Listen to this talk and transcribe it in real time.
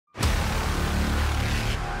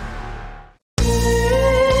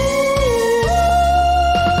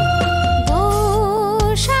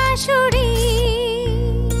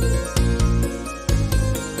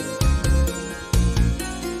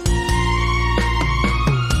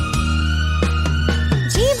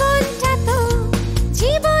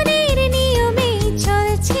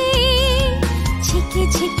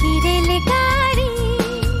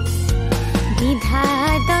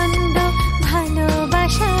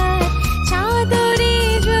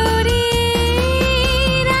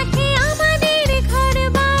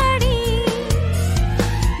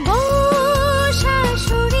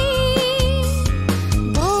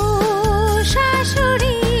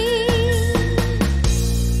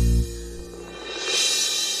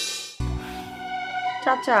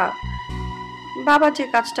চাচা, বাবা যে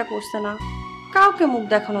কাজটা করছে না, কাউকে মুখ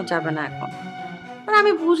দেখানো যাবে না এখন। আর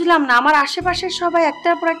আমি বুঝলাম না, আমার আশেপাশের সবাই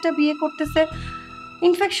একটার পর একটা বিয়ে করতেছে,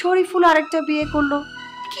 ইনফ্যাক্ট শরীফুল আরেকটা বিয়ে করলো।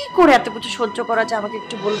 কি করে এত কিছু সহ্য করা যায় আমাকে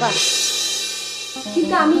একটু বলবা?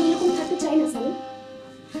 কিন্তু আমি এরকম থাকতে চাই না সানি।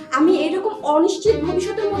 আমি এরকম অনিশ্চিত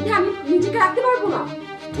ভবিষ্যতের মধ্যে আমি নিজেকে রাখতে পারবো না।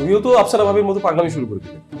 তুমিও তো আফসানা ভাবির মতো পাগলামি শুরু করে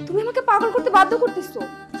দিলে। তুমি আমাকে পাগল করতে বাধ্য করতেছো।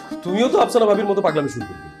 তুমিও তো আফসানা ভাবির মতো পাগলামি শুরু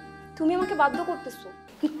করে দিলে। তুমি আমাকে বাধ্য করতেছো।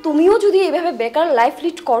 তুমিও যদি এভাবে বেকার লাইফ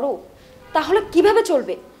লিড করো তাহলে কিভাবে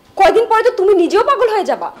চলবে? কয়দিন পরে তো তুমি নিজেও পাগল হয়ে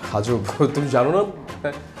যাবা। আজব, তুমি জানো না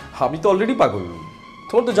আমি তো অলরেডি পাগল।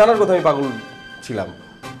 তোমার তো জানার কথা আমি পাগল ছিলাম।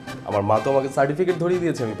 আমার মা তো আমাকে সার্টিফিকেট ধরিয়ে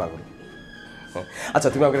দিয়েছে আমি পাগল। আচ্ছা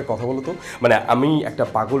তুমি আমাকে কথা বলো তো, মানে আমি একটা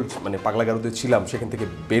পাগল মানে পাগলা গারদে ছিলাম, সেখান থেকে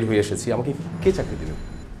বের হয়ে এসেছি, আমাকে কে চাকরি দেবে?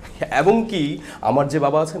 এবং কি আমার যে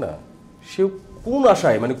বাবা আছে না, সেও কোন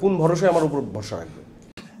আশায় মানে কোন ভরসায় আমার উপর ভরসা রাখবে?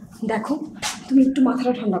 দেখো তুমি একটু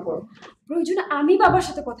মাথাটা ঠান্ডা করো। প্রয়োজনে আমি বাবার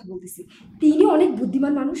সাথে কথা বলতেছি, তিনি অনেক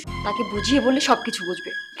বুদ্ধিমান মানুষ, তাকে বুঝিয়ে বললে সবকিছু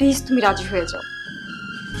বুঝবে। প্লিজ তুমি রাজি হয়ে যাও।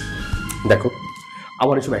 দেখো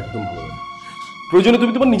আমার এসব একদম ভালো লাগে। প্রয়োজনে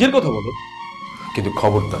তুমি তোমার নিজের কথা বলো, কিন্তু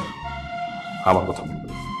খবরদার আমার কথা বলবে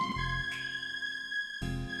না।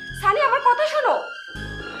 সানি আমার কথা শোনো।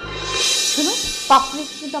 শোনো, পাপড়ি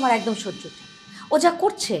কিন্তু আমার একদম সহ্য না। ও যা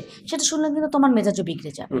করছে সেটা শুনলে কিন্তু তোমার মেজাজও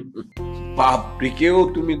বিগড়ে যাবে। পাপড়িকেও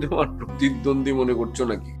তুমি তোমার প্রতিদ্বন্দ্বী মনে করছো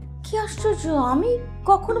নাকি? কি আশ্চর্য, আমি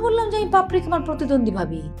কখন বললাম যে আমি পাপড়িকে আমার প্রতিদ্বন্দ্বী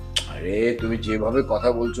ভাবি? আরে তুমি যেভাবে কথা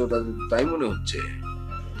বলছো তাই মনে হচ্ছে।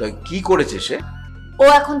 তাই কি করেছে সে? ও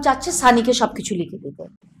এখন চাচ্ছে সানিকে সবকিছু লিখে দিতে।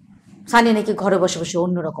 সানি নাকি ঘরে বসে বসে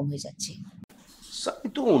অন্যরকম হয়ে যাচ্ছে। সানি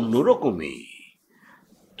তো অন্যরকমই।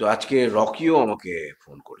 তো আজকে রকিও আমাকে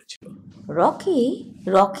ফোন করেছিল। রকি?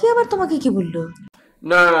 রকি আবার তোমাকে কি বললো?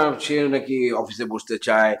 না, সে নাকি অফিসে বসতে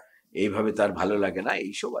চায়, এইভাবে তার ভালো লাগে না,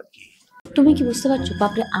 এইসব আর কি। তুমি কি বুঝতে পারছো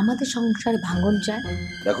বাপরে আমাদের সংসারে ভাঙন চায়?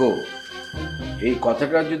 দেখো এই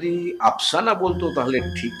কথাটা যদি আফসানা বলতো তাহলে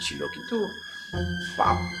ঠিক ছিল, কিন্তু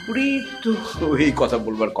পাপড়ি তো এই কথা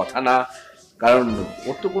বলবার কথা না, কারণ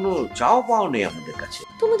ওর তো কোনো চাও পাও নেই আমাদের কাছে।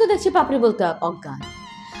 তুমি তো দেখছি পাপড়ি বলতে অজ্ঞান।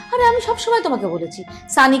 আরে আমি সবসময় তোমাকে বলেছি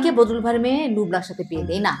সানিকে বদরুল ভাইয়ের মেয়ে লুবনার সাথে বিয়ে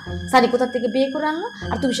দেই না। সানি কোথা থেকে বিয়ে করে আনলো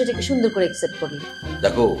আর তুমি সেটাকে সুন্দর করে অ্যাকসেপ্ট করলে।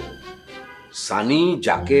 দেখো সানি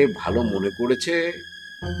যাকে ভালো মনে করেছে,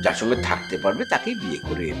 যার সঙ্গে থাকতে পারবে তাকেই বিয়ে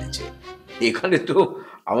করে এনেছে, এখানে তো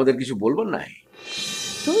আমাদের কিছু বলবার নাই।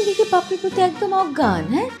 তুমি দেখি পাপড়ির প্রতি একদম অজ্ঞান।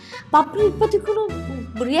 হ্যাঁ, পাপড়ির প্রতি কোনো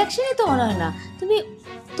রিয়াকশনই তো মনে হয় না। তুমি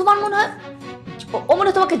তোমার মনে হয় ও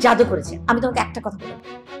মনে তোমাকে জাদু করেছে। আমি তোমাকে একটা কথা বলি,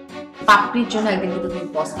 পাপড়ির জন্য একদিন কিন্তু তুমি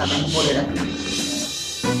পস্তাবে, আমি বলে রাখলাম।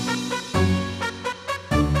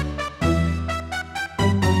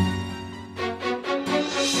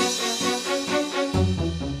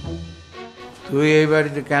 তুই এই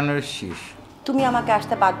বাড়িতে কেন এসেছিস? তুমি আমাকে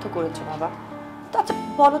আসতে বাধ্য করেছো বাবা। তো আচ্ছা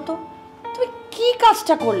বলো তো, তুমি কি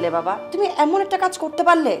কাজটা করলে বাবা? তুমি এমন একটা কাজ করতে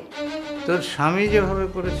পারলে? তোর স্বামী যেভাবে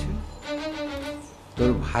করেছে, তোর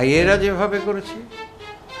ভাইয়েরা যেভাবে করেছে,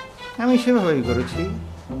 আমি সেভাবেই করেছি।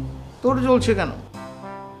 তোর জ্বলছে কেন?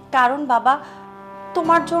 কারণ বাবা,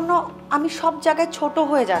 তোমার জন্য আমি সব জায়গায় ছোট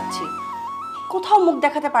হয়ে যাচ্ছি, কোথাও মুখ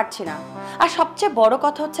দেখাতে পারছি না। আর সবচেয়ে বড়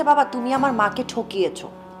কথা হচ্ছে বাবা, তুমি আমার মাকে ঠকিয়েছো।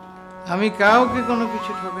 আমি কাউকে কোনো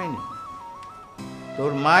কিছু ঠকাইনি।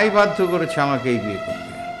 তোর মাই বাধ্য করেছে আমাকে এই বিয়ে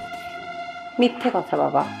করতে। মিথ্যে কথা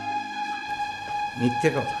বাবা। মিথ্যে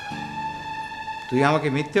কথা? তুই আমাকে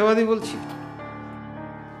মিথ্যেবাদী বলছিস?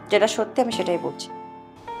 যেটা সত্যি আমি সেটাই বলছি।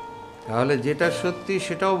 তাহলে যেটা সত্যি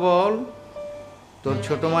সেটাও বল। তোর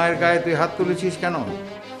ছোট মায়ের গায়ে তুই হাত তুলেছিস কেন?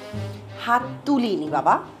 হাত তুলিনি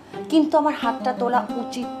বাবা, কিন্তু আমার হাতটা তোলা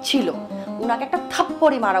উচিত ছিল। উনাকে একটা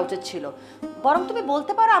থাপ্পড়ি মারা উচিত ছিল। বরং তুমি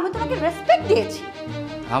বলতে পারো আমি তোমাকে রেসপেক্ট দিয়েছি।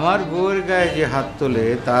 আমার বউয়ের গায়ে যে হাত তোলে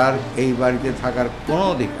তার এই বাড়িতে থাকার কোনো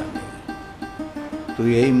অধিকার নেই। তুই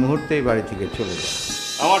এই মুহূর্তেই বাড়ি থেকে চলে যা।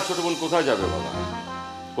 আমার ছোট বোন কোথায় যাবে বাবা?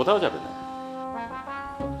 কোথাও যাবে না।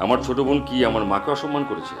 আমার ছোট বোন কি আমার মাকে অসম্মান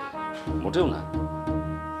করেছে? মোটেও না।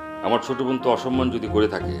 আমার ছোট বোন তো অসম্মান যদি করে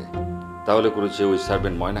থাকে তাহলে করেছে ওই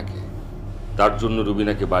সার্ভেন্ট ময়নাকে। তার জন্য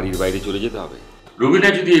রুবিনাকে বাড়ির বাইরে চলে যেতে হবে? রুবিনা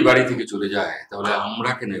যদি এই বাড়ি থেকে চলে যায় তাহলে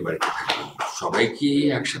আমরা কেন এই বাড়িতে থাকবো? সবাই কি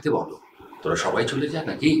একসাথে বলো? তোরা সবাই চলে যায়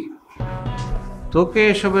নাকি? তোকে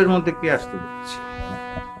এসবের মধ্যে কি আসতে বলছি?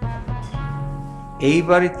 এই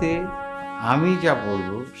বাড়িতে আমি যা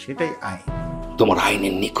বলবো সেটাই আইন। তোমার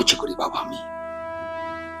আইনের নিকুচি করি বাবা আমি।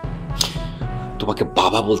 তোমাকে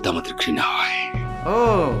বাবা বলতে আমাদের ঘৃণা হয়। ও,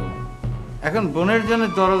 এখন বোনের জন্য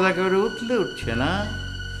দরজা করে উঠছে না?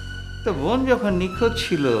 তো বোন যখন নিখোঁজ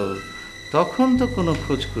ছিল তখন তো কোনো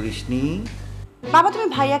খোঁজ করিসনি। বাবা তুমি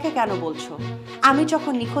ভাইয়াকে কেন বলছো? আমি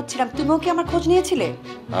যখন নিখোঁজ ছিলাম তুমিও কি আমার খোঁজ নিয়েছিলে?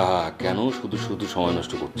 কেন শুধু শুধু সময়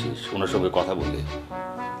নষ্ট করছিস ওনার সঙ্গে কথা বলে?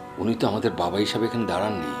 উনি তো আমাদের বাবা হিসাবে এখানে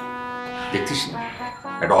দাঁড়াননি, দেখছিস না?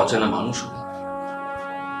 একটা অচেনা মানুষ উনি।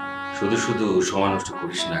 শুধু শুধু সময় নষ্ট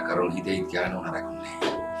করিস না, কারণ হৃদয় জ্ঞান ওনার এখন নেই।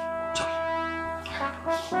 চল।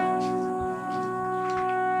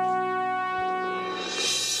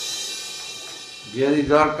 যদি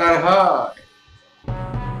দরকার হয়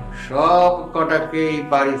সব কটাকে এই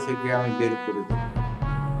বাড়ি থেকে আমি বের করে দেব,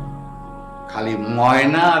 খালি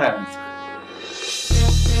ময়না আর আমি।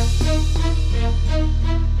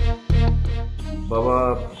 বাবা,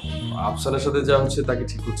 আফসানের সাথে যা হচ্ছে তাকে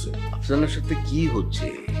ঠিক হচ্ছে? আফসানের সাথে কি হচ্ছে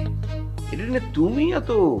এটা নিয়ে তুমি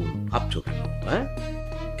এত ভাবছো কেন? হ্যাঁ,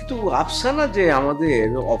 কিন্তু আফসানা যে আমাদের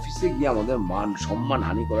অফিসে গিয়ে আমাদের মান সম্মান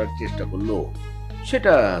হানি করার চেষ্টা করলো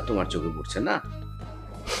সেটা তোমার চোখে পড়ছে না?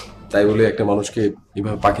 তাই বলে একটা মানুষকে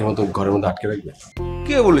এইভাবে পাখির মতো ঘরের মধ্যে আটকে রাখবে?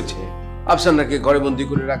 কে বলেছে আফসানাকে ঘরে বন্দি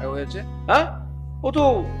করে রাখা হয়েছে? হ্যাঁ, ও তো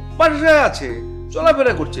বাসায় আছে,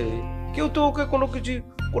 চলাফেরা করছে, কেউ তো ওকে কোনো কিছু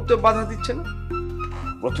করতে বাধা দিচ্ছে না।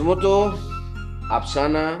 প্রথমত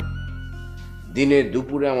আফসানা দিনে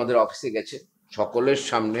দুপুরে আমাদের অফিসে গেছে, সকলের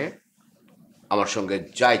সামনে আমার সঙ্গে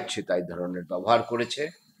যা ইচ্ছে তাই ধরনের ব্যবহার করেছে,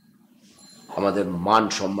 আমাদের মান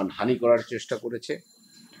সম্মান হানি করার চেষ্টা করেছে,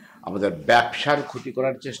 আমাদের ব্যবসার ক্ষতি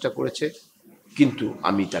করার চেষ্টা করেছে, কিন্তু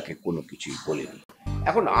আমি তাকে কোনো কিছুই বলিনি।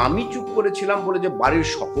 এখন আমি চুপ করেছিলাম বলে যে বাড়ির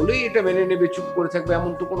সকলেই এটা মেনে নেবে, চুপ করে থাকবে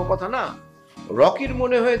এমন তো কোনো কথা না। রকির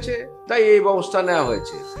মনে হয়েছে তাই এই ব্যবস্থা নেওয়া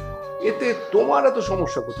হয়েছে, এতে তোমার এত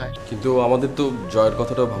সমস্যা কোথায়? কিন্তু আমাদের তো জয়ের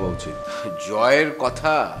কথাটাও ভাবা উচিত। জয়ের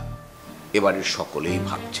কথা এবারে সকলেই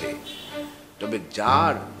ভাবছে, তবে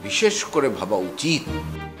যার বিশেষ করে ভাবা উচিত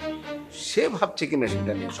সে ভাবছে কিনা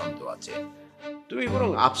সেটা নিয়ে সন্দেহ আছে। তুমি বরং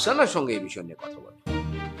আফসানার সঙ্গে এই বিষয় নিয়ে কথা বলো।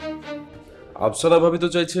 আফসানা ভাবি তো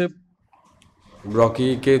চাইছে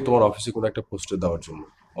রকিকে তোমার অফিসে কোনো একটা পোস্টে দেওয়ার জন্য।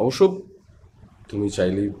 অবশ্য তুমি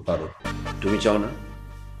চাইলেই পারো। তুমি চাও না?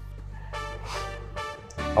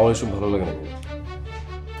 আমার এসব ভালো লাগে না।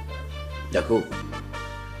 দেখো,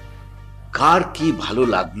 কার কি ভালো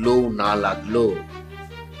লাগলো না লাগলো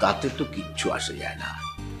তাতে তো কিচ্ছু আসে যায় না।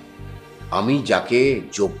 আমি যাকে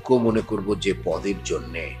যোগ্য মনে করব যে পদের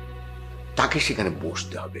জন্যে, তাকে সেখানে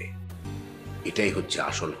বসতে হবে, এটাই হচ্ছে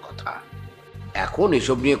আসল কথা। এখন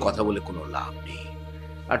এসব নিয়ে কথা বলে কোনো লাভ নেই।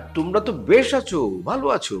 আর তোমরা তো বেশ আছো, ভালো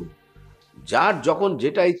আছো, যার যখন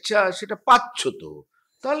যেটা ইচ্ছা সেটা পাচ্ছ, তো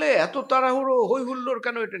তাহলে এত তাড়াহুড়ো হই হুল্লোড়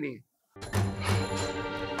কেন এটা নিয়ে?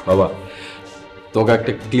 বাবা, তোমাকে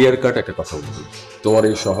একটা ক্লিয়ার কাট একটা কথা বলবো, তোমার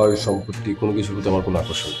এই সহায় সম্পত্তি কোনো কিছু হতে আমার কোনো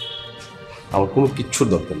আকর্ষণ নেই। আমার কোনো কিচ্ছুর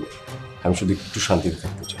দরকার নেই, আমি শুধু একটু শান্তিতে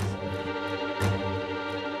থাকতে চাই।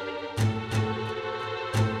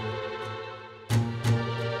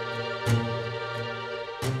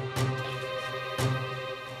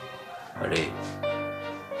 আরে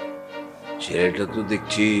ছেলেটা তো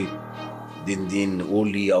দেখছি দিন দিন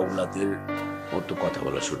ওলি আওলাদের মতো কথা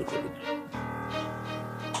বলা শুরু করে দিল।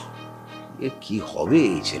 এ কি হবে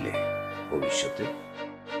এই ছেলে ভবিষ্যতে?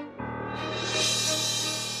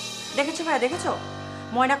 দেখেছো ভাইয়া, দেখেছো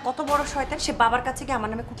ময়না কত বড় শয়তান, সে বাবার কাছে গিয়ে আমার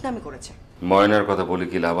নামে কুটনামি করেছে। ময়নার কথা বলে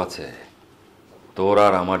কি লাভ আছে? তোর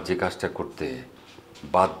আর আমার যে কাজটা করতে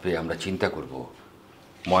বাঁধবে আমরা চিন্তা করব,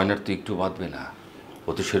 ময়নার তো একটু বাঁধবে না। ও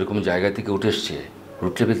তো সেরকম জায়গা থেকে উঠে এসছে,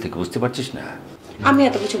 রুট লেভেল থেকে, বুঝতে পারছিস না? আমি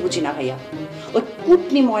এত কিছু বুঝি না ভাইয়া, ওই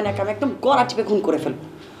কুটনি ময়নাকে আমি একদম গলা টিপে খুন করে ফেলবো।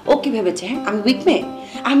 ও কি ভেবেছে হ্যাঁ আমি উইক মেয়ে?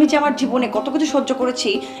 আমি যে আমার জীবনে কত কিছু সহ্য করেছি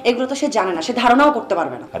এগুলো তো সে জানে না, সে ধারণাও করতে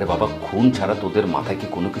পারবে না। আরে বাবা, খুন ছাড়া তোদের মাথায় কি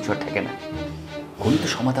কোনো কিছু আর থাকে না? খুন তো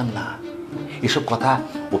সমাধান না, এসব কথা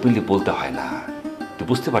ওপেনলি বলতে হয় না। তুই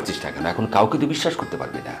বুঝতে পারছিস না কেন? এখন কাউকে তুই বিশ্বাস করতে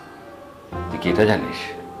পারবি না। তুই কি এটা জানিস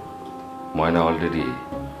ময়না অলরেডি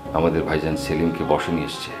আমাদের ভাইজান সেলিমকে বসে নিয়ে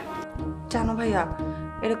এসছে? জানো ভাইয়া,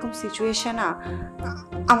 এরকম সিচুয়েশন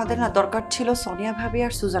আমাদের না দরকার ছিল সোনিয়া ভাবি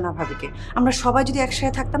আর সুজানা ভাবিকে। আমরা সবাই যদি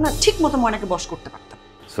একসাথে থাকতাম না, ঠিক মতো ময়নাকে বশ করতে পারতাম।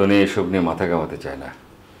 সোনি এসব নিয়ে মাথা ঘামাতে চায় না।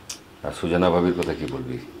 আর সুজানা ভাবির কথা কি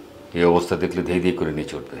বলবি? এই অবস্থা দেখলে ধেই ধেই করে নিয়ে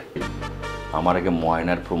চলবে। আমার আগে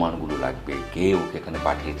ময়নার প্রমাণগুলো লাগবে, কে ওকে এখানে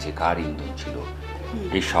পাঠিয়েছে, কার ইন্ধন ছিল,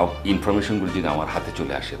 এই সব ইনফরমেশনগুলো যদি আমার হাতে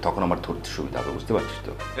চলে আসে তখন আমার ধরতে সুবিধা হবে, বুঝতে পারছিস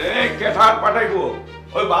তো? কেঠার পাঠাইবো,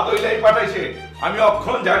 ওই বাদইলাই পাঠাইছে। আমি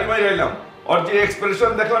অক্ষণ জানি মাই রইলাম, ওর যে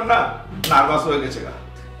এক্সপ্রেশন দেখলাম না, নার্ভাস হয়ে গেছে গা।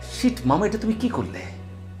 শিট মামা, এটা তুমি কি করলে?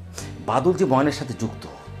 বাদল যে ময়নার সাথে যুক্ত,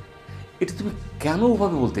 এটা তুমি কেন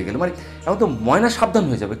ওভাবে বলতে গেলে? মানে এখন তো ময়না সাবধান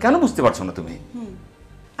হয়ে যাবে, কেন বুঝতে পারছো না তুমি?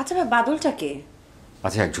 আচ্ছা ভাই, বাদলটা কে?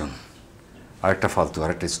 আচ্ছা, একজন আরেকটা ফালতু,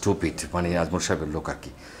 আরেকটা স্টুপিড, মানে আজমল সাহেবের লোক আর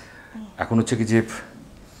কি। এখন হচ্ছে কি যে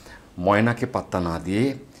ময়নাকে পাত্তা না দিয়ে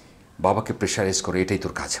বাবাকে প্রেশারাইজ করে, এটাই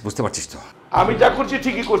তোর কাজ, বুঝতে পারছিস তো? আমি যা করছি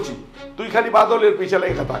ঠিকই করছি, তুই খালি বাদলের পিছে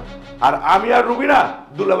লেগে থাক, আর আমি আর রুবিনা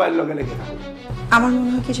দুলাভাইয়ের লগে লেগে থাকবো। আমার মনে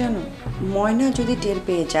হয় কি জানো, ময়না যদি টের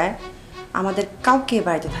পেয়ে যায় আমাদের কাউকে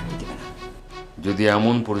বাড়িতে থাকতে দিবে না। যদি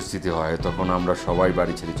এমন পরিস্থিতি হয় তখন আমরা সবাই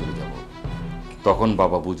বাড়ি ছেড়ে চলে যাব। তখন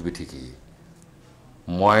বাবা বুঝবে ঠিকই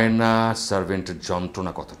ময়না সার্ভেন্টের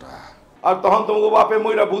যন্ত্রণা কতটা। আর তখন তোমাকে বাপে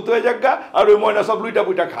ময়না ভূত হয়ে যাক গা, আর ওই ময়না সব লুইটা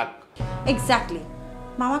পুইটা খাক। এক্স্যাক্টলি,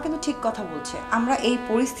 মামা কিন্তু ঠিক কথা বলছে। আমরা এই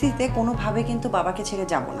পরিস্থিতিতে কোনোভাবে কিন্তু বাবাকে ছেড়ে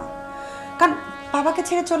যাব না, কারণ বাবাকে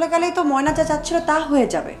ছেড়ে চলে গেলেই তো ময়না যা চাচ্ছিল তা হয়ে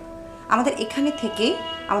যাবে। আমাদের এখানে থেকেই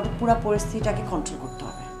আমাদের পুরো পরিস্থিতিটাকে কন্ট্রোল করতে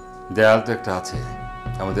হবে। দেয়াল তো একটা আছে,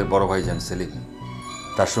 আমাদের বড় ভাইজান সেলিম,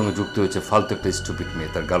 তার সঙ্গে যুক্ত হয়েছে ফালতু একটা স্টুপিড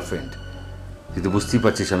মেয়ে, তার গার্লফ্রেন্ড। তুই তো বুঝতেই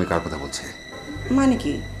পারছিস আমি কার কথা বলছি। মানে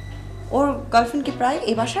কি, ওর গার্লফ্রেন্ড কি প্রায়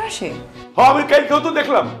এই বাসায় আসে? হ্যাঁ, আমি কালকেও তো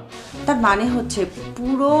দেখলাম। তার মানে হচ্ছে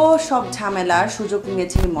পুরো সব ঝামেলার সুযোগ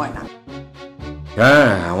নিয়েছে ময়না।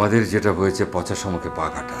 হ্যাঁ, আমাদের যেটা হয়েছে পচা সমকে পা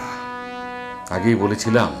কাটা। আগেই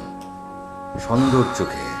বলেছিলাম সুন্দর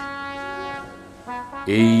চোখে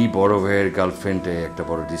এই বড় ভাইয়ের গার্লফ্রেন্ডে একটা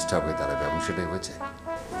বড় ডিস্টার্ব হয়ে দাঁড়াবে, এবং সেটাই হয়েছে।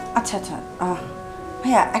 আচ্ছা আচ্ছা,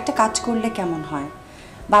 ভাইয়া একটা কাজ করলে কেমন হয়,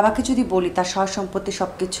 বাবাকে যদি বলি তার সয় সম্পত্তি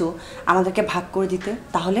সব কিছু আমাদেরকে ভাগ করে দিতে,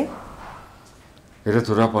 তাহলে? এটা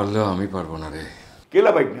তোরা পারলেও আমি পারবো না রে।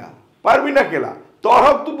 কেলা বাইক না পারবি না, কেলা তোর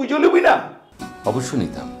হক তুই বুঝে নিবি না। অবশ্যই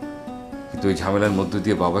নিতাম, কিন্তু ওই ঝামেলার মধ্য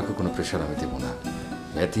দিয়ে বাবাকে কোনো প্রেশার আমি দেবো না।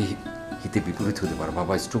 এতে হিতে বিপরীত হতে পারে,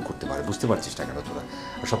 বাবা স্ট্রোক করতে পারে, বুঝতে পারছিস না কেন তোরা?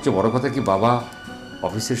 আর সবচেয়ে বড় কথা কি, বাবা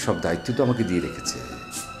অফিসের সব দায়িত্ব তো আমাকে দিয়ে রেখেছে,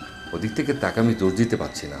 ওদিক থেকে তাকে আমি দোষ দিতে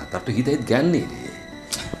পারছি না, তার তো হিতাহিত জ্ঞান নেই রে।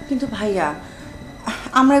 কিন্তু ভাইয়া,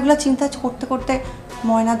 আমরা এগুলো চিন্তা করতে করতে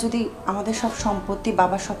ময়না যদি আমাদের সব সম্পত্তি,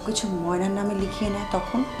 বাবার সব কিছু ময়নার নামে লিখিয়ে নেয়,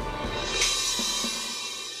 তখন?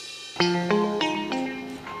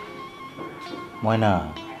 ময়না,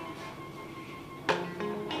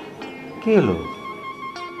 কি হলো?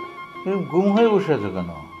 এরকম গুম হয়ে বসে আছো কেন?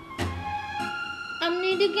 আপনি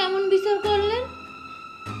এটা কেমন বিচার করলেন?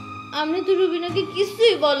 আপনি তো রুবিনাকে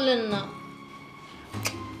কিছুই বললেন না।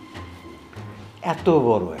 এত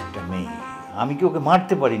বড় একটা মেয়ে, আমি কি ওকে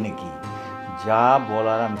মারতে পারি নাকি? যা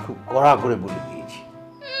বলার আমি খুব কড়া করে বলে দিয়েছি।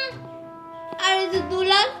 আর এই যে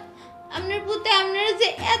দুলাল, আপনার পুতে আপনার যে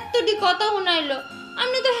এতটি কথা শোনাইলো,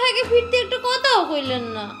 আপনি তো হ্যাকে ফিরতে একটা কথাও কইলেন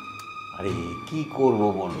না। আরে কি করব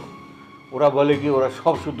বলো, ওরা বলে কি ওরা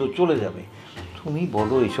সব শুদ্ধ চলে যাবে। তুমি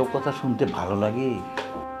বলো, এসব কথা শুনতে ভালো লাগে?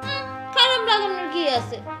 খারাপ লাগানোর কি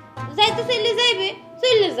আছে? যাইতে চাইলে যাইবে,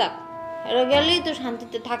 চলে যাক। এরা গেলেই তো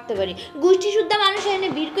শান্তিতে থাকতে পারি। গোষ্ঠী শুদ্ধ মানুষ এনে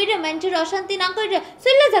ভিড় কইরা মানুষের অশান্তি না কইরা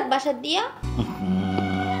চলে যাক বাসার দিয়া।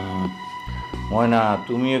 ময়না,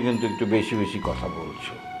 তুমিও কিন্তু একটু বেশি বেশি কথা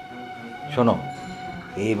বলছো। শোনো,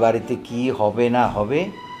 এই বাড়িতে কি হবে না হবে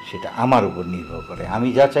সেটা আমার উপর নির্ভর করে। আমি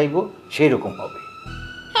যা চাইবো সেই রকম হবে।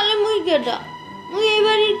 তাহলে মুই কেটা? মুই এই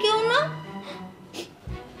বাড়ির কেউ না?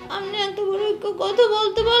 আপনি এত বড় কথা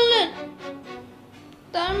বলতে পারলেন,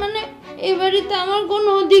 তার মানে এই বাড়িতে আমার কোনো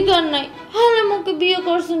অধিকার নাই। তাহলে মুকে বিয়ে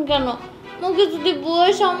করছেন কেন? মুকে যদি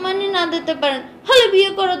বউয়ের সম্মানই না দিতে পারেন, তাহলে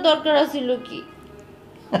বিয়ে করার দরকার ছিল কি?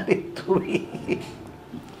 আরে তুমি,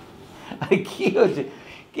 আরে কি হয়েছে?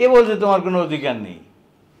 কে বলছে তোমার কোনো অধিকার নেই?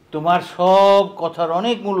 তোমার সব কথার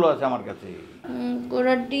অনেক মূল্য আছে আমার কাছে।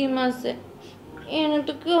 গোড়ার ডিম আছে, এনে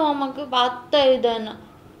তো কেউ আমাকে বার্তাই দেয় না।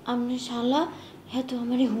 আপনি শালা হ্যাঁ তো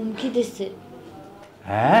আমারই হুমকি দিচ্ছে।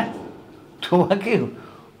 হ্যাঁ, তোমাকে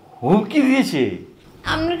হুমকি দিয়েছে?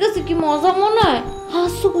 আপনার কাছে কি মজা মনে হয়?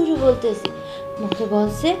 হাস্য করে বলতেছি। মুখে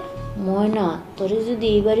বলছে, ময়না তোরে যদি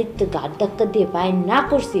এই বাড়িতে গাড় ধাক্কা দিয়ে পায় না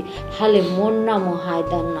করছি, তাহলে মোর নামও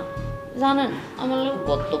হায়দার না। জানেন আমার লোক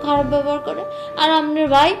কত খারাপ ব্যবহার করে। আর আপনার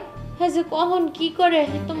ভাই হ্যাঁ যে কখন কি করে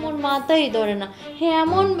হ্যাঁ তো মোর মাথাই ধরে না। হ্যাঁ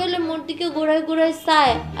এমন বেলে মোর দিকে গোড়ায় গোড়ায়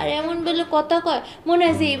চায়, আর এমন বেলে কথা কয় মনে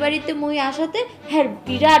হয় যে এই বাড়িতে মই আসাতে হ্যাঁ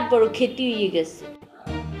বিরাট বড় ক্ষতি হয়ে গেছে।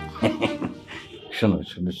 শোনো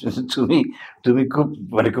শোনো, তুমি তুমি খুব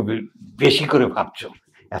মানে খুব বেশি করে ভাবছো।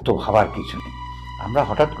 এত ভাবার কিছু নেই। আমরা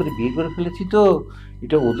হঠাৎ করে বিয়ে করে ফেলেছি তো,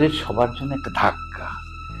 এটা ওদের সবার জন্য একটা ধাক্কা।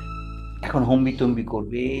 এখন হম্বি তম্বি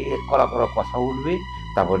করবে, কড়া কড়া কথা উঠবে,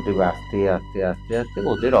 তারপর দেখবে আস্তে আস্তে আস্তে আস্তে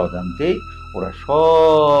ওদের অজান্তেই ওরা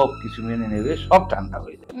সব কিছু মেনে নেবে, সব ঠান্ডা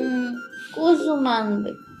হয়ে যাবে। কিছু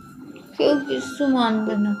মানবে, কেউ কিছু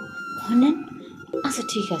মানবে না জানেন। আচ্ছা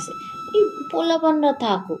ঠিক আছে, এই পোলাপানরা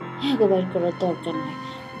থাকুক, হ্যাঁ গো বাইর করার দরকার নেই।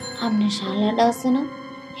 আপনার শালাটা আছে না,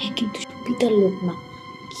 হ্যাঁ কিন্তু পিতার লোক না,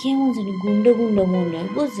 কেমন জানি গুন্ডা গুন্ডা মনে হয়,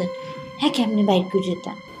 বুঝছেন? হ্যাঁ কি আপনি বাইর করে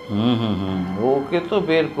যেতেন? ওকে তো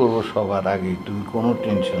বের করবো সবার আগে, তুমি কোনো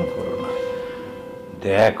টেনশন করো না।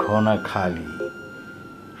 দেখো না খালি,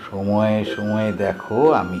 সময়ে সময়ে দেখো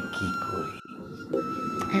আমি কি করি।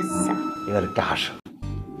 আচ্ছা এবার একটা হাসো।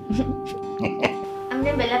 আপনি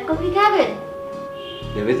ব্ল্যাক কফি খাবেন?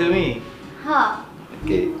 দেবে তুমি? হ্যাঁ।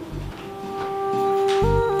 কে?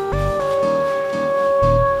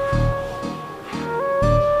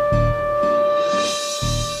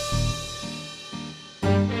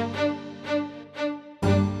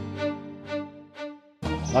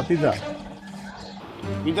 ভাতিজা,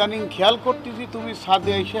 ইদানিং খেয়াল করতেছি তুমি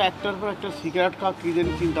ছাদে এসে একটার পর একটা সিগারেট খাও, কি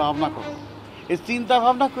জানি চিন্তা ভাবনা করো। এই চিন্তা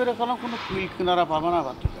ভাবনা করে কোনো কুল কিনারা পাবে না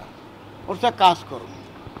ভাতিজা। ওটা কাজ করো,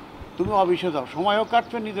 তুমি অফিসে যাও, সময়ও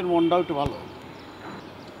কাটবে, নিজের মনটাও একটু ভালো।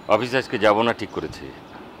 অফিসে আজকে যাব না ঠিক করেছি।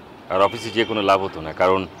 আর অফিসে যে কোনো লাভ হতো না,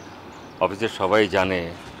 কারণ অফিসের সবাই জানে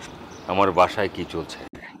আমার বাসায় কি চলছে।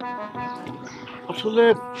 আসলে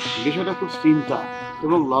বিষয়টা খুব চিন্তা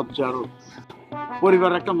এবং লজ্জারও।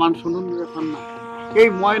 পরিবার একটা মান সম্মান ব্যাপার না। এই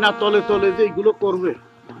ময়না তলে তলে যে এইগুলো করবে,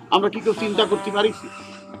 আমরা কি কেউ চিন্তা করতে পারিছি?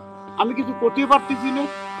 আমি কিছু করতেও পারতেছি না,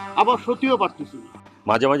 আবার সত্যিও পারতেছি না।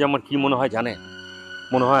 মাঝে মাঝে আমার কি মনে হয় জানেন?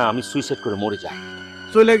 মনে হয় আমি সুইসাইড করে মরে যাই।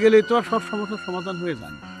 চলে গেলে তো আর সব সমস্যার সমাধান হয়ে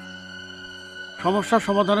যায় না। সমস্যার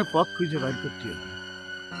সমাধানের পথ খুঁজে বাইর করতে হবে।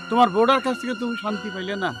 তোমার বোর্ডার কাছ থেকে তুমি শান্তি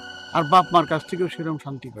পাইলে না, আর বাপ মার কাছ থেকেও সেরকম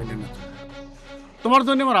শান্তি পাইলে না। তোমার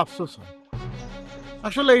জন্য আমার আফসোস হয়।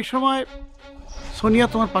 আসলে এই সময় সোনিয়া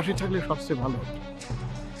তোমার পাশে থাকলে সবচেয়ে ভালো হতো।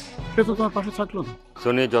 সে তো তোমার পাশে থাকলো না।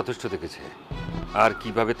 সোনিয়া যথেষ্ট দেখেছে, আর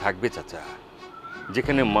কিভাবে থাকবে চাচা,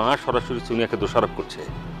 যেখানে মা সরাসরি সোনিয়াকে দোষারোপ করছে।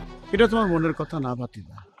 এটা তোমার মনের কথা না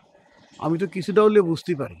ভাতিজা, আমি তো কিছুটা হলে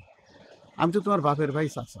বুঝতে পারি। আমি তো তোমার বাপের ভাই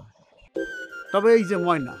চাচা। তবে এই যে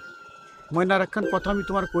ময়নার একখান কথা আমি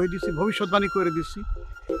তোমার কয়ে দিচ্ছি, ভবিষ্যৎবাণী করে দিচ্ছি,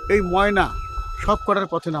 এই ময়না সব করার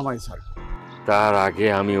পথে নামাই ছাড়। তার আগে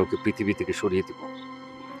আমি ওকে পৃথিবী থেকে সরিয়ে দেব।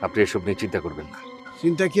 আপনি এসব নিয়ে চিন্তা করবেন না।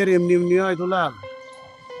 চিন্তা কি আর এমনি এমনি হয় দোলাল?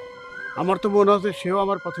 আমার তো মনে হচ্ছে সেও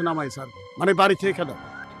আমার পথে নামাই ছাড়বে, মানে বাড়ি থেকে খেলা।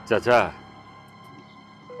 চাচা,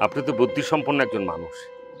 আপনি তো বুদ্ধি সম্পন্ন একজন মানুষ,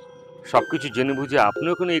 সবকিছু জেনে বুঝে আপনি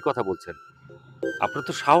ওখানে এই কথা বলছেন। আপনার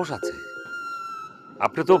তো সাহস আছে,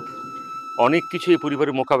 আপনি তো অনেক কিছু এই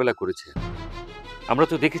পরিবারের মোকাবেলা করেছেন, আমরা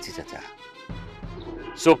তো দেখেছি চাচা।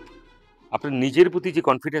 সো আপনার নিজের প্রতি যে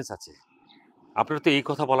কনফিডেন্স আছে, আপনার তো এই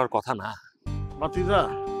কথা বলার কথা না। ভাতিজা,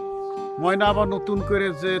 ময়না আবার নতুন করে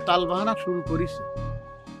যে তালবাহানা শুরু করেছে,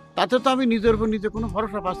 তাতে তো আমি নিজের উপর নিজে কোনো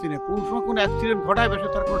ভরসা পাচ্ছি না। কোন সময় কোনো অ্যাক্সিডেন্ট ঘটায় বসে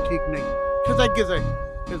তার কোনো ঠিক নেই। সে যাইকে যায়,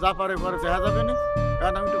 সে যা পারে ঘরে দেখা যাবে না,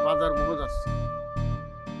 কারণ আমি তো বাজার বুঝে যাচ্ছি।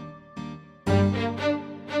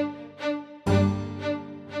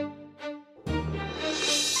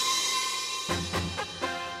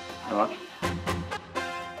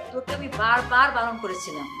 তোকে আমি বারবার বারণ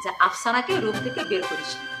করেছিলাম যে আফসানাকে রুম থেকে বের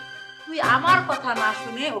করিস না। তুই আমার কথা না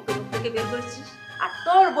শুনে ওকে রুম থেকে বের করেছিস, আর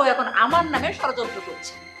তোর বউ এখন আমার নামে ষড়যন্ত্র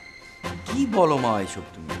করছে। কি বলো মা এসব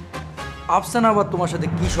তুমি? আফসানা আবার তোমার সাথে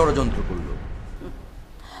কি ষড়যন্ত্র করলো?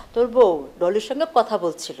 তোর বউ ডলির সঙ্গে কথা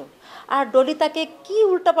বলছিল, আর ডলি তাকে কি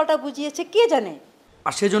উল্টাপাল্টা বুঝিয়েছে কে জানে।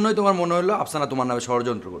 আর সেজন্যই তোমার মনে হলো আফসানা তোমার নামে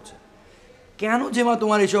ষড়যন্ত্র করছে। কেন যে মা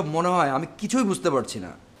তোমার এসব মনে হয় আমি কিছুই বুঝতে পারছি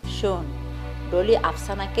না। শোন, ডলি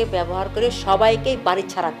আফসানাকে ব্যবহার করে সবাইকেই বাড়ি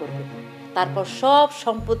ছাড়া করবে, তারপর সব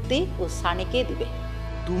সম্পত্তি ও সানিকে দিবে।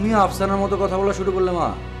 তুমি আফসানার মতো কথা বলা শুরু করলে মা।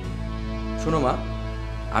 শোনো মা,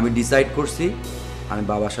 আমি ডিসাইড করছি আমি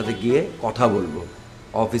বাবার সাথে গিয়ে কথা বলবো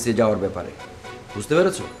অফিসে যাওয়ার ব্যাপারে, বুঝতে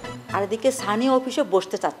পেরেছো? আর এদিকে সানি অফিসে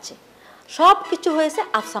বসতে চাচ্ছে। সব কিছু হয়েছে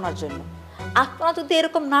আফসানার জন্য। আফসানা যদি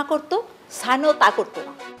এরকম না করতো, সানিও তা করতো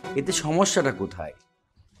না। এতে সমস্যাটা কোথায়?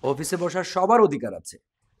 অফিসে বসার সবার অধিকার আছে।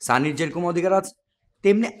 সানির যেরকম অধিকার আছে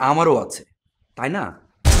তেমনি আমারও আছে, তাই না?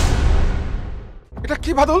 এটা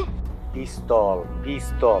কি বাদল? পিস্তল।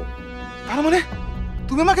 পিস্তল তার মানে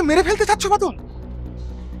তুমি আমাকে মেরে ফেলতে চাচ্ছ বাদল?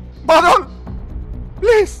 বাদল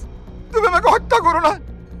প্লিজ, তুমি আমাকে হত্যা করো না,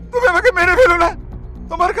 তুমি আমাকে মেরে ফেলো না,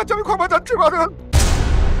 তোমার কাছে আমি ক্ষমা চাচ্ছি বাদল।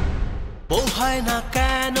 বউ হয় না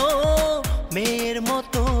কেন মেয়ের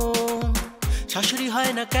মতো, শাশুড়ি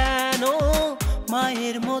হয় না কেন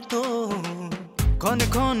মায়ের মতো, ক্ষণে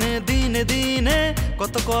ক্ষণে দিনে দিনে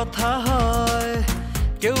কত কথা হয়,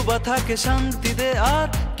 কেউ বা থাকে শান্তিতে আর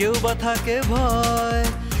কেউ বা থাকে ভয়,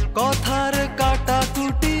 কথার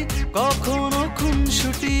কাটাকুটি